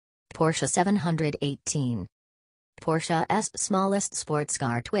Porsche 718. Porsche's smallest sports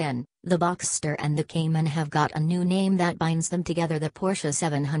car twin, the Boxster and the Cayman have got a new name that binds them together, the Porsche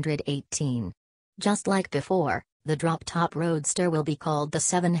 718. Just like before, the drop-top Roadster will be called the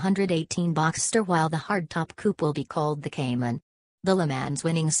 718 Boxster while the hardtop coupe will be called the Cayman. The Le Mans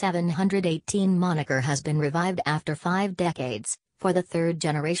winning 718 moniker has been revived after 5 decades, for the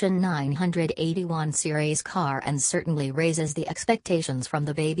third-generation 981 series car and certainly raises the expectations from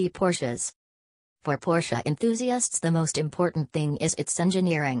the baby Porsches. For Porsche enthusiasts, the most important thing is its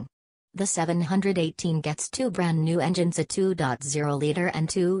engineering. The 718 gets 2 brand new engines, a 2.0-liter and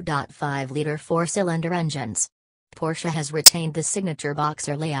 2.5-liter 4-cylinder engines. Porsche has retained the signature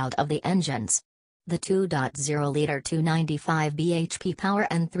Boxer layout of the engines. The 2.0-liter 295 bhp power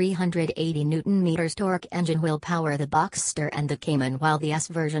and 380 Nm torque engine will power the Boxster and the Cayman, while the S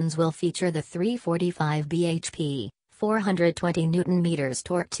versions will feature the 345 bhp, 420 Nm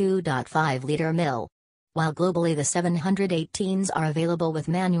torque 2.5-liter mill. While globally the 718s are available with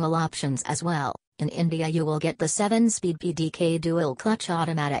manual options as well, in India you will get the 7-speed PDK dual-clutch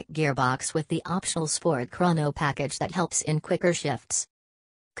automatic gearbox with the optional Sport Chrono package that helps in quicker shifts.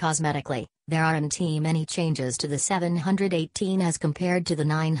 Cosmetically, there aren't many changes to the 718 as compared to the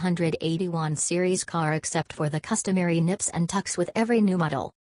 981 series car except for the customary nips and tucks with every new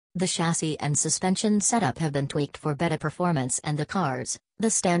model. The chassis and suspension setup have been tweaked for better performance, and the cars, the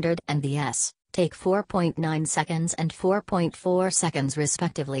Standard and the S, take 4.9 seconds and 4.4 seconds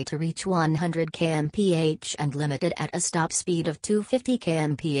respectively to reach 100 km/h and limited at a stop speed of 250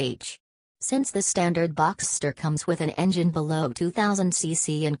 km/h. Since the standard Boxster comes with an engine below 2000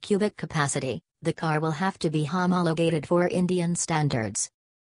 cc in cubic capacity, the car will have to be homologated for Indian standards.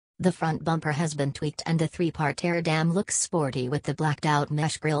 The front bumper has been tweaked and the 3-part air dam looks sporty with the blacked-out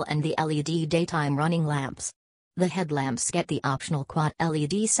mesh grille and the LED daytime running lamps. The headlamps get the optional quad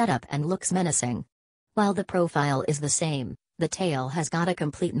LED setup and looks menacing. While the profile is the same, the tail has got a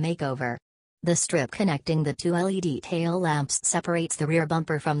complete makeover. The strip connecting the 2 LED tail lamps separates the rear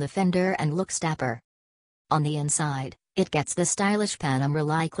bumper from the fender and looks dapper. On the inside, it gets the stylish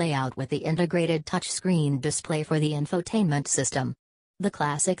Panamera-like layout with the integrated touchscreen display for the infotainment system. The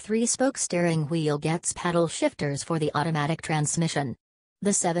classic 3-spoke steering wheel gets paddle shifters for the automatic transmission.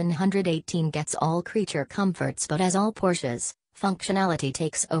 The 718 gets all creature comforts, but as all Porsches, functionality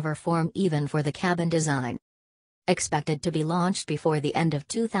takes over form even for the cabin design. Expected to be launched before the end of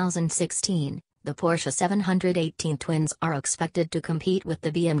 2016, the Porsche 718 twins are expected to compete with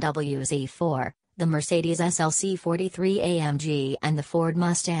the BMW Z4, the Mercedes SLC 43 AMG and the Ford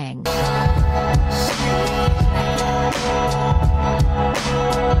Mustang.